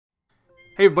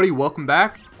Hey everybody, welcome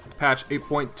back to patch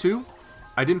 8.2.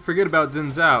 I didn't forget about Xin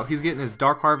Zhao. He's getting his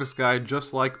Dark Harvest guide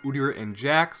just like Udyr and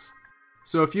Jax.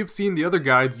 So if you've seen the other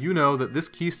guides, you know that this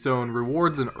keystone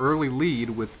rewards an early lead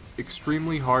with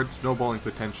extremely hard snowballing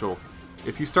potential.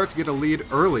 If you start to get a lead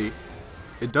early,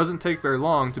 it doesn't take very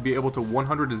long to be able to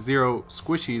 100-0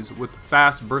 squishies with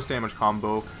fast burst damage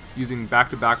combo using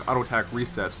back-to-back auto attack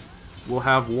resets. We'll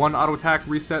have one auto attack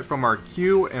reset from our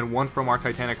Q and one from our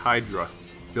Titanic Hydra.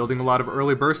 Building a lot of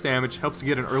early burst damage helps you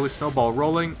get an early snowball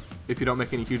rolling if you don't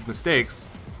make any huge mistakes,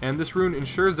 and this rune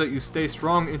ensures that you stay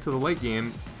strong into the late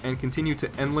game and continue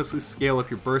to endlessly scale up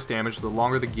your burst damage the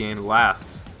longer the game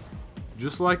lasts.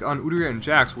 Just like on Udyr and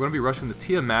Jax, we're going to be rushing the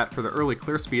Tiamat for the early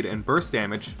clear speed and burst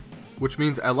damage, which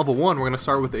means at level 1 we're going to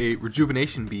start with a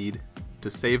rejuvenation bead to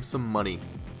save some money.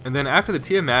 And then after the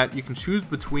Tiamat, you can choose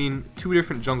between two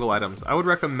different jungle items. I would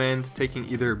recommend taking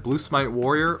either Blue Smite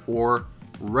Warrior or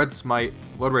Red Smite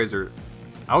Bloodrazor.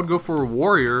 I would go for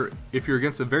Warrior if you're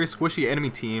against a very squishy enemy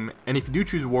team, and if you do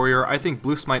choose Warrior, I think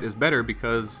Blue Smite is better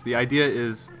because the idea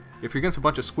is if you're against a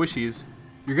bunch of squishies,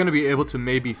 you're going to be able to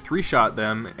maybe 3-shot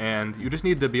them, and you just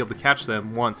need to be able to catch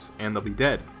them once and they'll be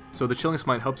dead. So the Chilling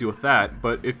Smite helps you with that,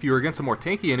 but if you're against a more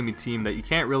tanky enemy team that you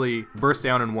can't really burst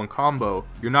down in one combo,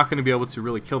 you're not going to be able to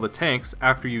really kill the tanks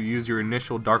after you use your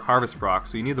initial Dark Harvest proc,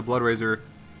 so you need the Bloodrazor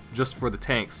just for the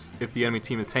tanks if the enemy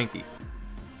team is tanky.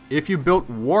 If you built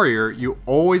Warrior, you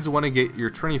always want to get your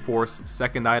Trinity Force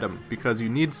second item, because you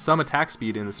need some attack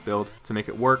speed in this build to make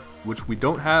it work, which we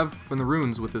don't have from the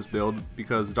runes with this build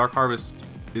because Dark Harvest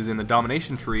is in the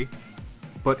Domination tree.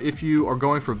 But if you are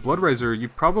going for Bloodrazor, you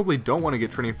probably don't want to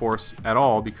get Trinity Force at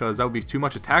all because that would be too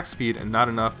much attack speed and not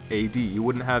enough AD. You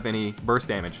wouldn't have any burst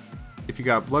damage. If you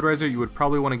got Bloodrazor, you would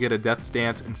probably want to get a Death's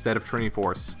Dance instead of Trinity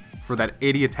Force for that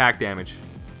 80 attack damage.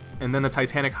 And then the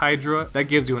Titanic Hydra, that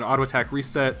gives you an auto attack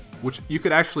reset, which you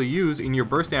could actually use in your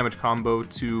burst damage combo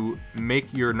to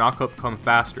make your knockup come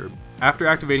faster. After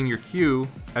activating your Q,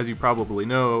 as you probably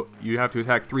know, you have to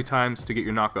attack 3 times to get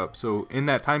your knockup. So in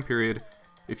that time period,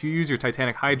 if you use your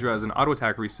Titanic Hydra as an auto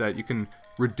attack reset, you can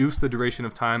reduce the duration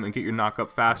of time and get your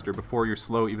knockup faster before your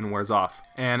slow even wears off.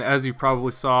 And as you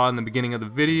probably saw in the beginning of the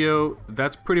video,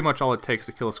 that's pretty much all it takes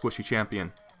to kill a squishy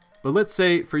champion. But let's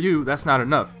say for you that's not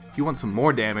enough. If you want some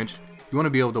more damage, you want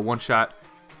to be able to one-shot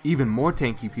even more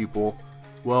tanky people,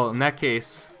 well, in that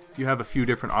case, you have a few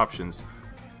different options.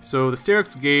 So the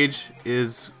Sterix Gauge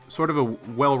is sort of a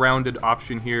well-rounded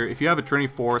option here. If you have a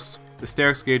Trinity Force, the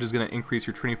Sterix Gauge is going to increase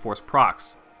your Trinity Force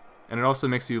procs, and it also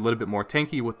makes you a little bit more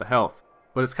tanky with the health.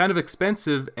 But it's kind of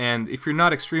expensive, and if you're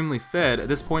not extremely fed at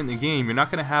this point in the game, you're not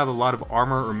going to have a lot of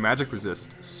armor or magic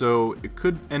resist, so it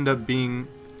could end up being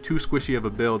too squishy of a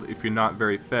build if you're not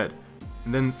very fed.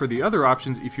 And then for the other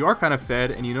options, if you are kind of fed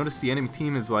and you notice the enemy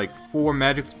team is like 4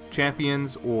 magic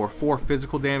champions or 4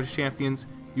 physical damage champions,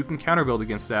 you can counter build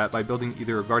against that by building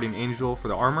either a Guardian Angel for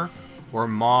the armor or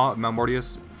Maw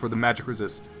Malmortius for the magic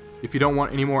resist. If you don't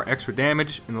want any more extra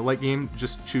damage in the late game,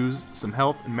 just choose some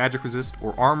health and magic resist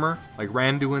or armor like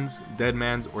Randuin's,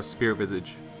 Deadman's, or Spirit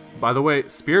Visage. By the way,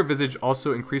 Spirit Visage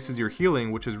also increases your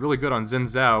healing, which is really good on Xin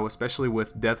Zhao, especially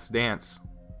with Death's Dance.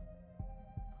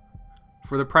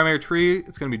 For the primary tree,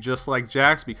 it's going to be just like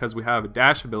Jax because we have a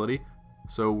dash ability,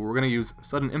 so we're going to use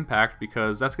Sudden Impact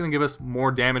because that's going to give us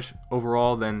more damage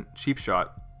overall than Cheap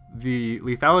Shot. The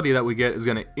lethality that we get is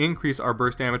going to increase our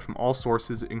burst damage from all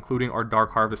sources, including our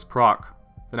Dark Harvest proc.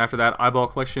 Then after that, Eyeball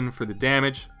Collection for the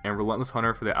damage, and Relentless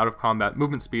Hunter for the out-of-combat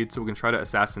movement speed so we can try to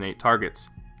assassinate targets.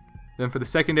 Then for the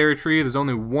secondary tree, there's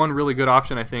only one really good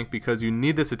option I think because you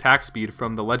need this attack speed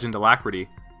from the Legend Alacrity.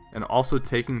 And also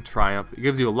taking Triumph. It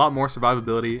gives you a lot more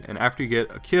survivability, and after you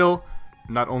get a kill,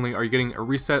 not only are you getting a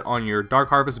reset on your Dark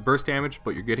Harvest burst damage,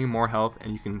 but you're getting more health,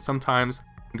 and you can sometimes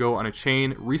go on a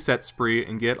chain reset spree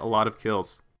and get a lot of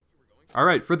kills.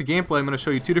 Alright, for the gameplay I'm going to show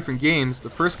you 2 different games. The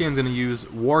first game is going to use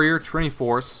Warrior Trinity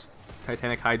Force,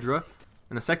 Titanic Hydra,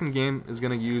 and the second game is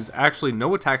going to use actually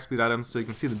no attack speed items so you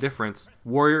can see the difference.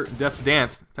 Warrior Death's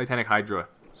Dance, Titanic Hydra.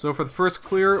 So for the first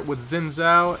clear with Xin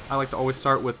Zhao, I like to always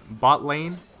start with bot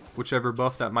lane, whichever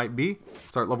buff that might be.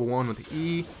 Start level 1 with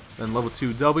E, then level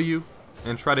 2 W,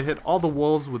 and try to hit all the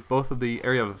wolves with both of the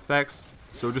area of effects.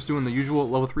 So we're just doing the usual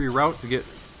level 3 route to get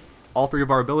all 3 of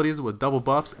our abilities with double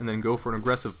buffs and then go for an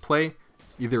aggressive play,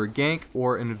 either a gank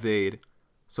or invade.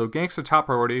 So ganks are top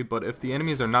priority, but if the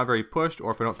enemies are not very pushed,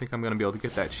 or if I don't think I'm going to be able to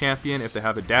get that champion, if they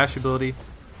have a dash ability,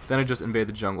 then I just invade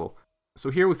the jungle. So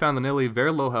here we found the Nilly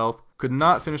very low health, could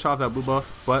not finish off that blue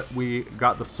buff, but we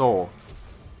got the soul.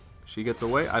 She gets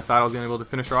away. I thought I was going to be able to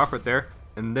finish her off right there.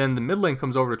 And then the mid lane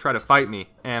comes over to try to fight me.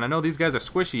 And I know these guys are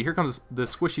squishy. Here comes the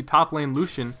squishy top lane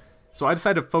Lucian. So I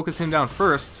decided to focus him down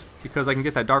first because I can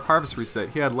get that Dark Harvest reset.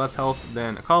 He had less health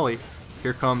than Akali.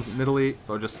 Here comes Nidalee,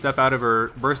 so I'll just step out of her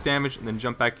burst damage and then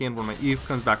jump back in when my Eve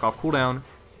comes back off cooldown.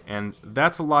 And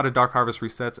that's a lot of Dark Harvest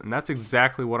resets, and that's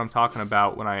exactly what I'm talking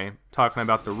about when I'm talking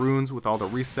about the runes with all the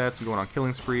resets and going on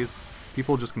killing sprees.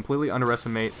 People just completely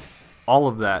underestimate all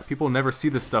of that. People never see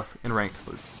this stuff in ranked.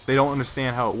 They don't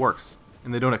understand how it works,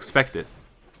 and they don't expect it.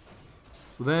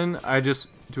 So then I just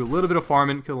do a little bit of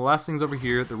farming, kill the last things over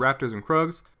here, the Raptors and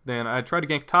Krugs. Then I try to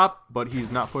gank top, but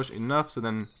he's not pushed enough, so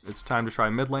then it's time to try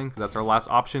mid lane, because that's our last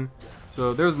option.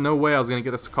 So there's no way I was going to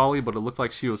get this Akali, but it looked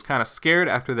like she was kind of scared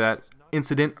after that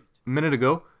incident a minute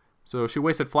ago. So she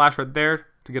wasted flash right there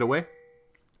to get away.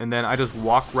 And then I just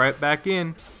walk right back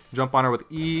in, jump on her with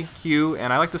E, Q,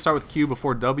 and I like to start with Q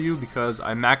before W because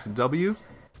I max W.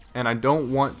 And I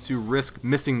don't want to risk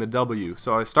missing the W.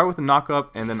 So I start with a knock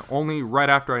up, and then only right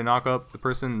after I knock up the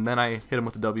person, then I hit him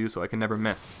with the W so I can never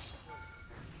miss.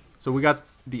 So we got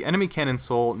the enemy cannon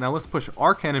soul. Now let's push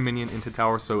our cannon minion into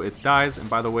tower so it dies. And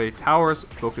by the way, towers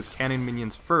focus cannon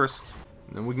minions first.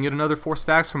 And then we can get another 4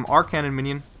 stacks from our cannon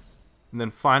minion. And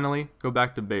then finally go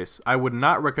back to base. I would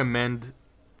not recommend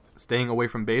staying away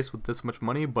from base with this much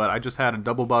money, but I just had a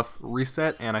double buff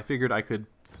reset and I figured I could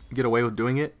get away with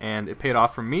doing it, and it paid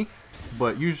off for me,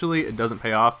 but usually it doesn't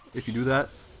pay off if you do that.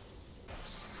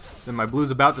 Then my blue's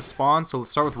about to spawn, so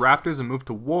let's start with raptors and move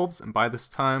to wolves, and by this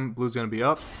time blue's going to be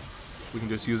up. We can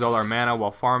just use all our mana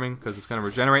while farming because it's going to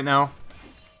regenerate now.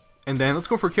 And then let's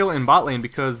go for a kill in bot lane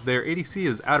because their ADC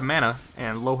is out of mana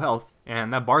and low health,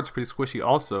 and that bard's pretty squishy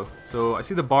also. So I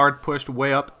see the bard pushed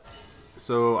way up,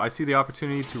 so I see the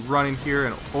opportunity to run in here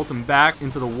and ult him back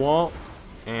into the wall.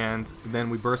 And then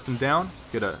we burst him down,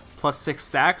 get a +6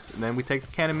 stacks, and then we take the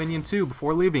cannon minion too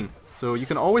before leaving. So you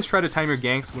can always try to time your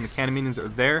ganks when the cannon minions are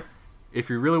there. If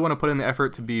you really want to put in the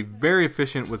effort to be very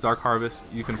efficient with Dark Harvest,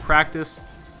 you can practice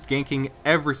ganking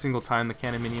every single time the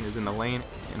cannon minion is in the lane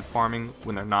and farming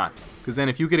when they're not. Because then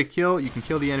if you get a kill, you can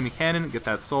kill the enemy cannon, get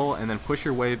that soul, and then push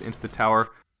your wave into the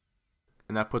tower.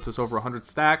 And that puts us over 100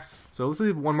 stacks. So let's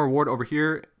leave one more ward over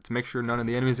here to make sure none of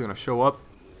the enemies are going to show up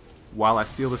while I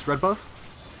steal this red buff.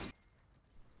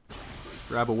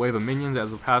 Grab a wave of minions as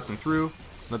we're passing through.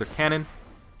 Another cannon.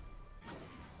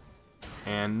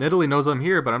 And Nidalee knows I'm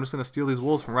here, but I'm just going to steal these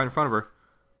wolves from right in front of her.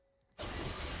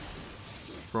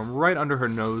 From right under her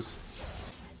nose.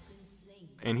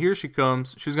 And here she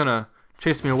comes. She's going to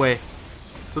chase me away.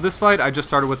 So this fight, I just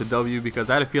started with a W because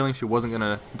I had a feeling she wasn't going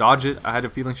to dodge it. I had a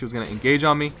feeling she was going to engage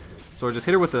on me. So I just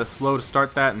hit her with a slow to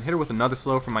start that and hit her with another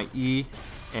slow from my E.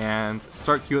 And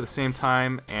start Q at the same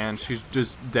time. And she's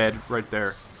just dead right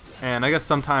there. And I guess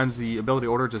sometimes the ability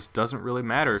order just doesn't really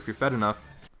matter if you're fed enough.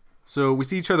 So we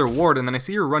see each other ward, and then I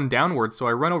see her run downwards, so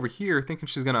I run over here thinking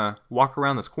she's going to walk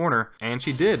around this corner, and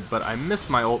she did, but I missed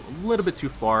my ult a little bit too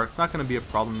far. It's not going to be a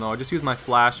problem though. I just used my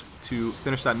flash to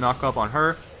finish that knock up on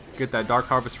her, get that Dark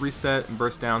Harvest reset, and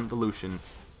burst down the Lucian.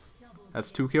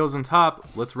 That's 2 kills on top.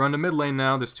 Let's run to mid lane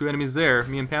now. There's 2 enemies there.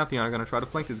 Me and Pantheon are going to try to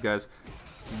flank these guys.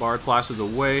 Bard flashes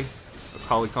away,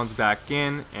 Akali comes back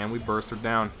in, and we burst her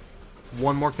down.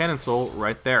 1 more cannon soul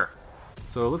right there.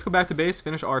 So let's go back to base,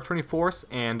 finish our Trinity Force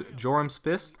and Joram's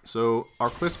Fist. So our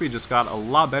clear speed just got a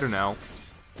lot better now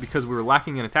because we were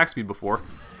lacking in attack speed before.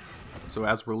 So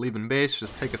as we're leaving base,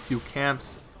 just take a few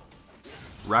camps.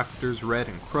 Raptors, Red,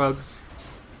 and Krugs.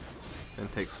 Then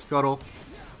take Scuttle.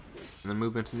 And then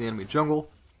move into the enemy jungle.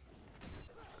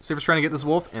 Saber's trying to get this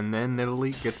wolf, and then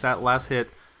Nidalee gets that last hit.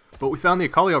 But we found the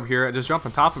Akali over here. I just jumped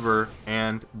on top of her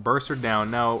and burst her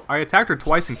down. Now, I attacked her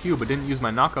twice in Q, but didn't use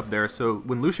my knock up there. So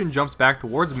when Lucian jumps back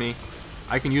towards me,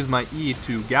 I can use my E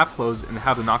to gap close and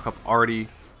have the knock up already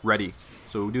ready.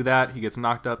 So we do that, he gets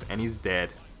knocked up, and he's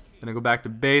dead. Then I go back to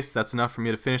base. That's enough for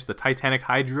me to finish the Titanic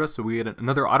Hydra. So we get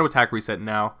another auto attack reset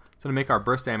now. It's going to make our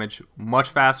burst damage much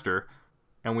faster.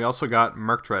 And we also got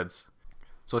Merc Treads.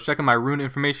 So checking my rune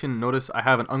information, notice I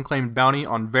have an unclaimed bounty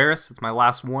on Varus. It's my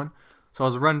last one. So I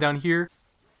was running down here.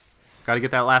 Got to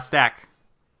get that last stack.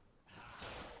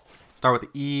 Start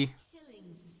with the E.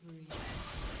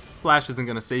 Flash isn't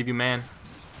going to save you, man.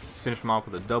 Finish him off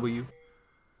with a W.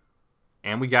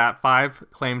 And we got 5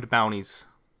 claimed bounties.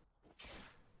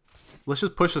 Let's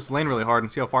just push this lane really hard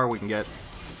and see how far we can get.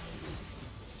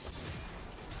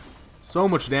 So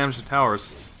much damage to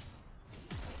towers.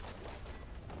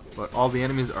 But all the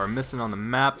enemies are missing on the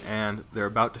map and they're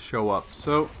about to show up.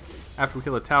 So after we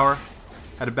kill a tower,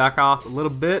 had to back off a little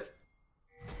bit,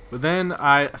 but then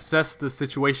I assessed the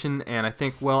situation and I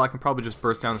think, well, I can probably just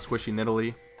burst down the squishy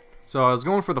Nidalee. So I was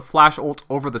going for the flash ult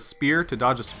over the spear to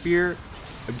dodge a spear.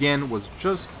 Again, was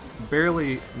just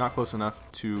barely not close enough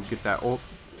to get that ult.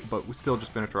 but we still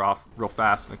just finished her off real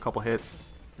fast in a couple hits.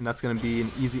 And that's going to be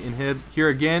an easy inhib. Here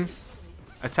again,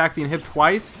 attack the inhib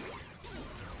twice,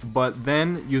 but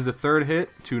then use the third hit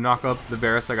to knock up the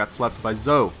Varus I got slept by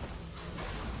Zhao.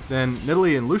 Then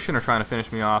Nidalee and Lucian are trying to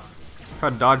finish me off. Try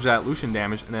to dodge that Lucian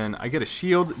damage, and then I get a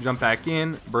shield, jump back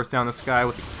in, burst down the sky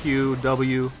with a Q,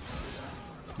 W.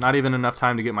 Not even enough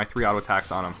time to get my 3 auto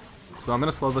attacks on him. So I'm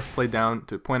going to slow this play down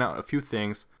to point out a few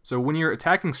things. So when you're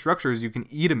attacking structures, you can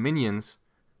E to minions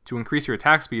to increase your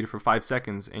attack speed for 5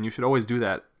 seconds, and you should always do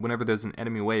that whenever there's an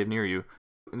enemy wave near you.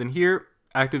 And then here,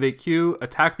 activate Q,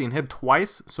 attack the inhib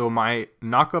twice, so my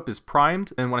knockup is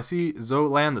primed. And when I see Zhao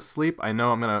land the sleep, I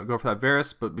know I'm going to go for that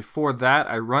Varus, but before that,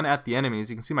 I run at the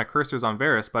enemies. You can see my cursor's on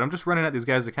Varus, but I'm just running at these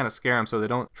guys to kind of scare them so they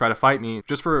don't try to fight me.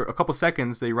 Just for a couple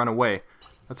seconds, they run away.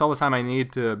 That's all the time I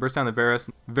need to burst down the Varus.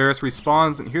 Varus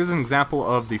respawns, and here's an example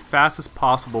of the fastest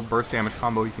possible burst damage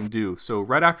combo you can do. So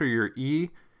right after your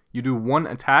E, you do 1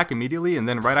 attack immediately, and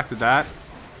then right after that,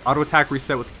 auto attack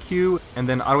reset with a Q, and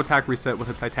then auto attack reset with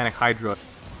a Titanic Hydra.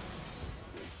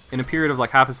 In a period of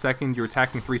like half a second, you're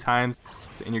attacking 3 times,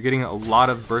 and you're getting a lot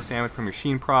of burst damage from your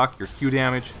Sheen proc, your Q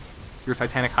damage, your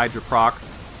Titanic Hydra proc,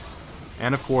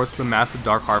 and of course the massive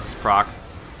Dark Harvest proc.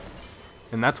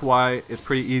 And that's why it's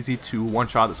pretty easy to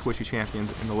one-shot the squishy champions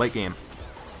in the late game.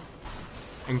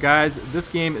 And guys, this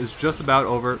game is just about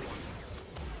over.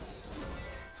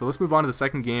 So let's move on to the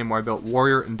second game where I built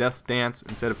Warrior and Death's Dance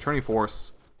instead of Trinity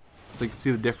Force, so you can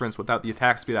see the difference without the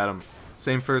attack speed item.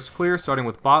 Same first clear, starting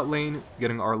with bot lane,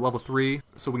 getting our level 3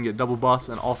 so we can get double buffs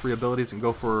and all 3 abilities and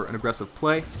go for an aggressive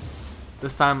play.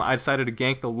 This time I decided to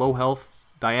gank the low health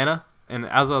Diana, and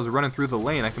as I was running through the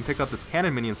lane, I can pick up this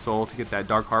cannon minion soul to get that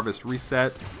Dark Harvest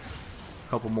reset. A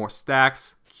couple more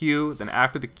stacks, Q, then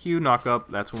after the Q knock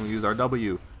up, that's when we use our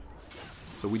W,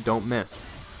 so we don't miss.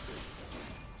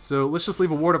 So let's just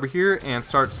leave a ward over here and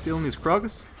start stealing these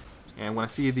Krugs. And when I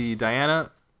see the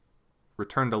Diana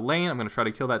return to lane, I'm going to try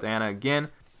to kill that Diana again.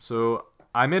 So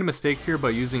I made a mistake here by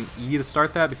using E to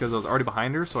start that because I was already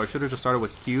behind her, so I should have just started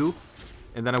with Q,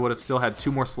 and then I would have still had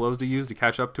 2 more slows to use to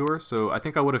catch up to her. So I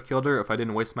think I would have killed her if I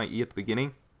didn't waste my E at the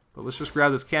beginning. But let's just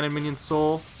grab this cannon minion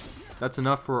soul. That's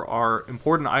enough for our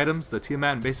important items, the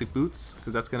Tiamat and basic boots,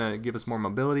 because that's going to give us more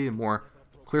mobility and more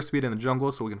clear speed in the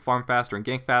jungle so we can farm faster and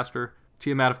gank faster.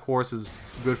 Tiamat, of course, is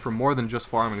good for more than just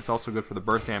farming. It's also good for the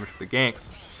burst damage for the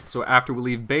ganks. So after we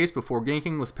leave base before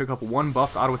ganking, let's pick up 1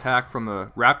 buffed auto attack from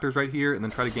the Raptors right here and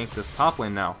then try to gank this top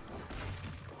lane now.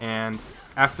 And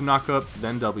after knock up,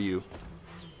 then W.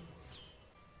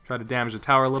 Try to damage the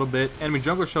tower a little bit. Enemy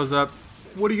jungler shows up.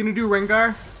 What are you going to do,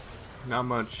 Rengar? Not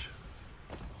much.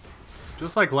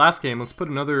 Just like last game, let's put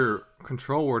another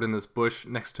control ward in this bush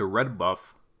next to red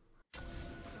buff.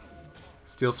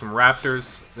 Steal some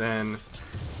Raptors, then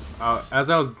as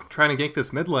I was trying to gank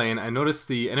this mid lane, I noticed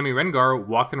the enemy Rengar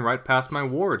walking right past my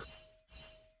wards.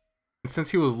 And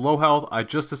since he was low health, I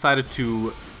just decided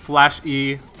to flash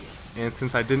E, and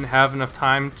since I didn't have enough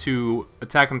time to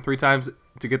attack him 3 times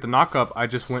to get the knockup, I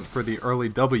just went for the early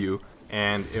W,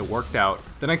 and it worked out.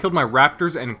 Then I killed my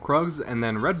Raptors and Krugs and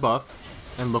then red buff,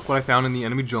 and look what I found in the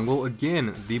enemy jungle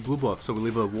again, the blue buff. So we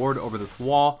leave a ward over this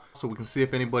wall so we can see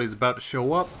if anybody's about to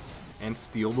show up, and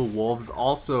steal the wolves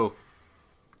also.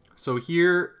 So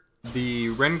here the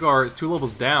Rengar is 2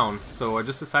 levels down, so I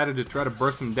just decided to try to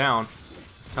burst him down.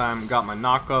 This time got my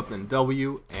knock up and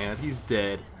W, and he's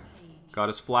dead. Got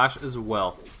his flash as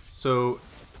well. So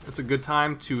it's a good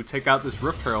time to take out this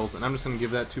Rift Herald, and I'm just going to give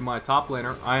that to my top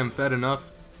laner. I am fed enough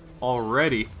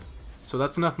already. So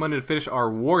that's enough money to finish our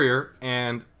warrior,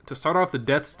 and to start off the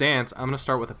Death's Dance, I'm going to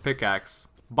start with a pickaxe.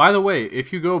 By the way,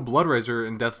 if you go Bloodrazor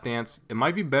in Death's Dance, it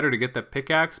might be better to get that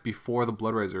pickaxe before the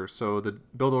Bloodrazor. So the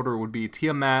build order would be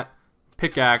Tiamat,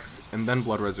 pickaxe, and then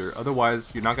Bloodrazor.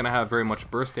 Otherwise, you're not going to have very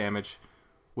much burst damage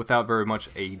without very much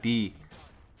AD.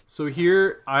 So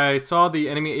here, I saw the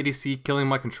enemy ADC killing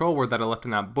my control ward that I left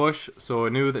in that bush, so I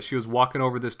knew that she was walking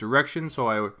over this direction, so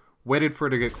I waited for her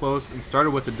to get close and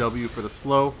started with the W for the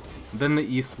slow, then the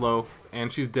E slow,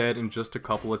 and she's dead in just a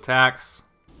couple attacks.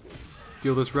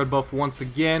 Steal this red buff once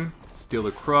again, steal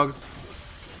the Krugs.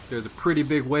 There's a pretty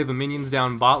big wave of minions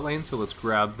down bot lane, so let's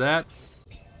grab that.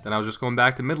 Then I was just going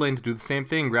back to mid lane to do the same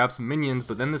thing, grab some minions,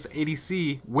 but then this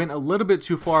ADC went a little bit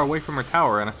too far away from her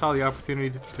tower, and I saw the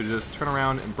opportunity to just turn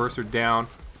around and burst her down.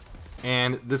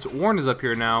 And this Ornn is up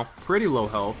here now, pretty low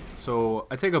health, so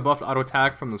I take a buffed auto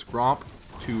attack from this Gromp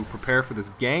to prepare for this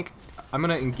gank. I'm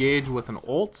going to engage with an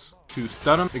ult to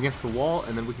stun him against the wall,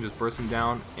 and then we can just burst him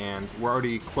down, and we're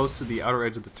already close to the outer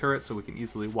edge of the turret, so we can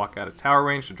easily walk out of tower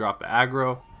range to drop the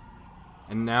aggro.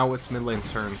 And now it's mid lane's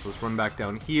turn, so let's run back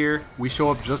down here. We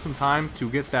show up just in time to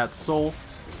get that soul,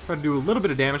 Try to do a little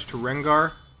bit of damage to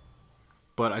Rengar,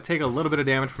 but I take a little bit of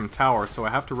damage from tower, so I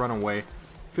have to run away.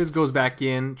 Fizz goes back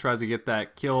in, tries to get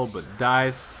that kill, but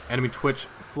dies. Enemy Twitch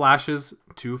flashes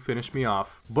to finish me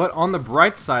off. But on the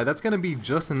bright side, that's going to be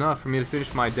just enough for me to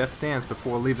finish my Death Stance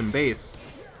before leaving base.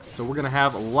 So we're going to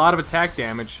have a lot of attack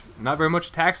damage, not very much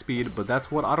attack speed, but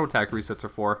that's what auto attack resets are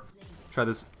for. Try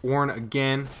this Ornn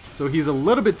again. So he's a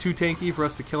little bit too tanky for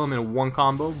us to kill him in one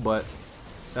combo, but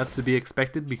that's to be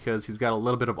expected because he's got a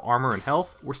little bit of armor and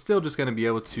health. We're still just going to be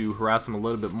able to harass him a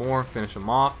little bit more, finish him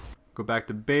off. Go back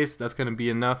to base. That's going to be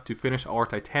enough to finish our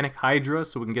Titanic Hydra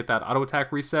so we can get that auto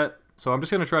attack reset. So I'm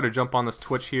just going to try to jump on this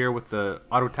Twitch here with the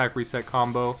auto attack reset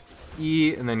combo.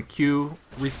 E and then Q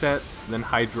reset, then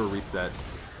Hydra reset.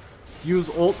 Use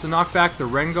ult to knock back the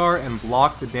Rengar and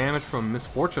block the damage from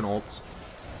Misfortune ults.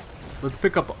 Let's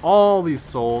pick up all these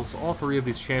souls, all 3 of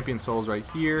these champion souls right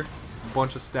here. A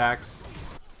bunch of stacks.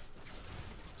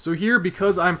 So here,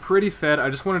 because I'm pretty fed, I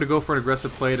just wanted to go for an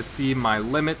aggressive play to see my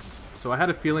limits. So I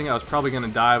had a feeling I was probably going to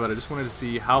die, but I just wanted to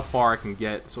see how far I can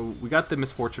get. So we got the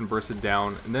Misfortune bursted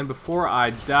down, and then before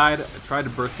I died, I tried to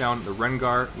burst down the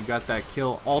Rengar. We got that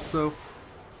kill also.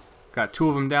 Got 2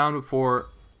 of them down before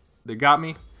they got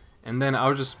me. And then I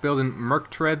was just building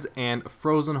Merc Treads and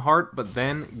Frozen Heart. But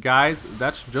then, guys,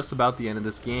 that's just about the end of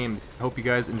this game. I hope you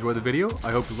guys enjoyed the video.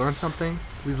 I hope you learned something.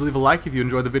 Please leave a like if you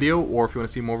enjoyed the video or if you want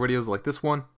to see more videos like this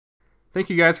one. Thank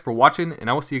you guys for watching, and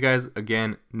I will see you guys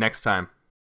again next time.